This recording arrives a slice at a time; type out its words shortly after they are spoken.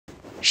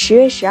10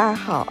月12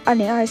号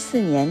，2024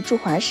年驻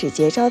华使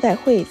节招待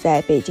会在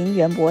北京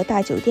园博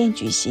大酒店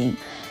举行，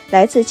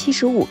来自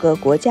75个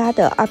国家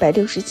的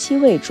267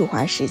位驻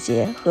华使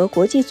节和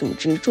国际组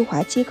织驻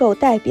华机构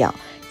代表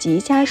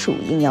及家属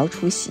应邀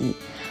出席。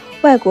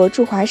外国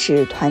驻华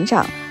使团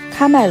长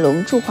喀麦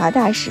隆驻华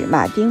大使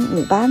马丁·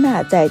姆巴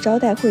纳在招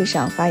待会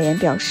上发言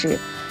表示，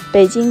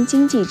北京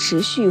经济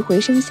持续回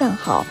升向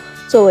好，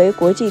作为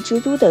国际之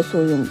都的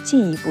作用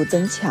进一步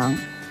增强。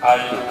I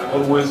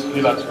always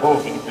feel at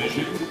home in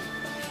Beijing,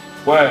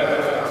 where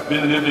I've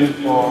been living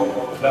for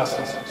the last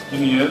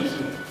 16 years.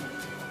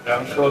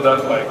 I'm sure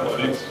that my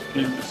colleagues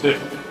feel the same.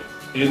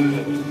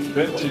 In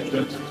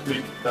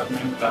 2023, that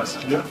means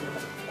last year,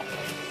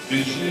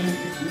 Beijing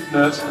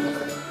witnessed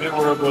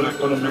favorable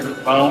economic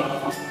rebound,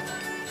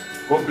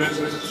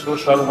 robust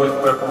social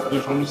welfare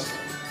provisions,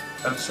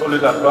 and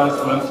solid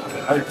advancement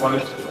in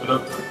high-quality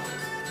development.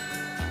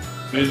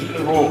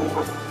 Beijing's role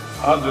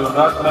as the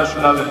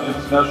national and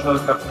international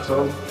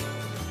capital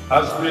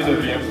has been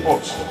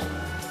reinforced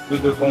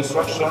with the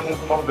construction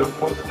of the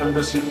fourth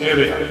embassy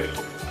area.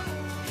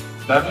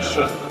 In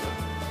addition,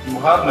 to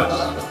harness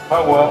the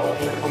power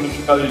of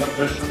ecological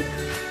integration,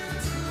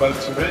 to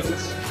cultivate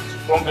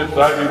stronger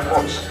driving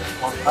force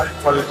of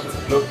high-quality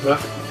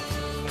development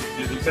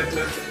and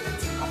dedicated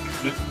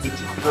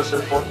meticulous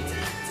effort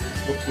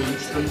to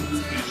position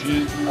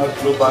Beijing as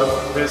global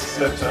space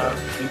center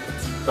in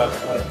digital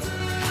world.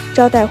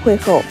 招待会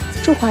后，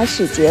驻华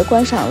使节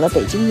观赏了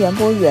北京园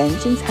博园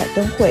京彩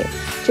灯会，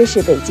这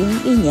是北京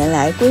历年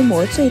来规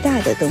模最大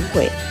的灯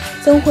会。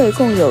灯会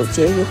共有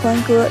节日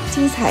欢歌、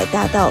京彩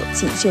大道、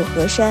锦绣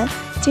河山、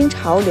京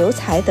潮流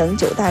彩等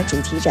9大主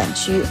题展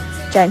区，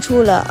展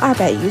出了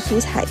200余组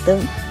彩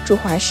灯。驻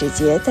华使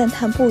节赞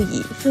叹不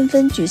已，纷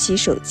纷举起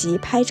手机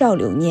拍照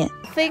留念。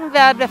I think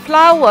that the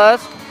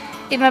flowers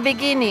in the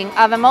beginning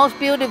are the most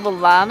beautiful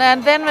one,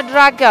 and then the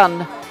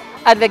dragon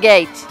at the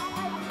gate.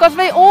 Because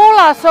they all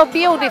are so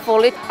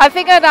beautiful. I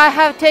think that I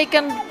have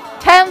taken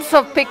tens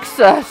of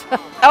pictures.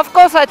 Of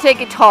course I take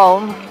it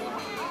home.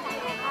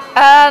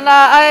 And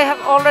I have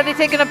already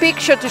taken a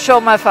picture to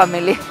show my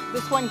family.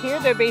 This one here,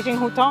 the Beijing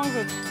Hutong,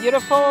 it's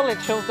beautiful. It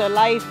shows the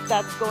life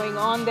that's going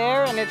on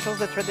there, and it shows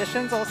the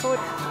traditions also.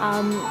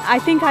 I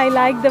think I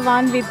like the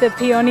one with the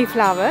peony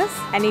flowers,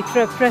 and it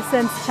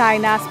represents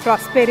China's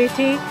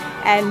prosperity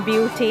and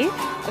beauty.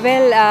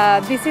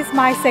 Well, this is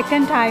my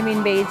second time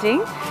in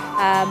Beijing.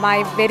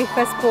 My very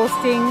first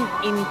posting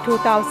in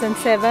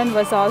 2007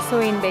 was also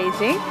in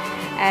Beijing,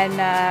 and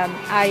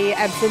I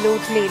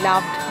absolutely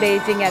loved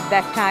Beijing at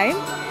that time.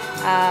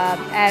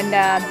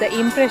 The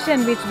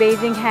impression which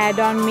Beijing had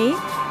on me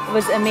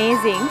was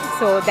amazing.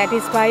 So that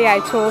is why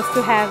I chose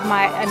to have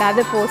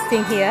another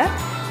posting here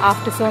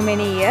after so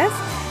many years.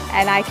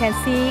 And I can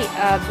see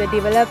the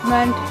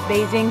development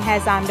Beijing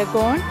has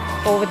undergone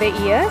over the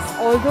years.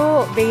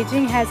 Although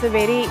Beijing has a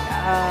very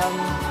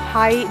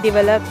high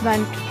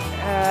development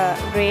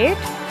rate,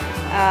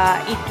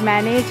 it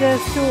manages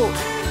to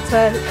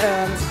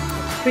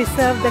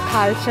preserve the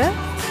culture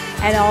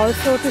and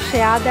also to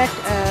share that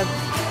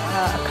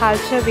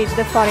culture with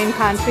the foreign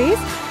countries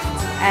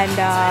and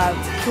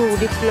through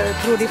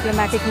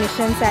diplomatic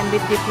missions and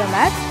with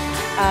diplomats.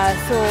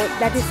 So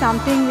that is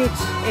something which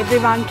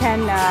everyone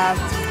can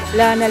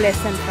learn a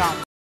lesson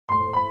from.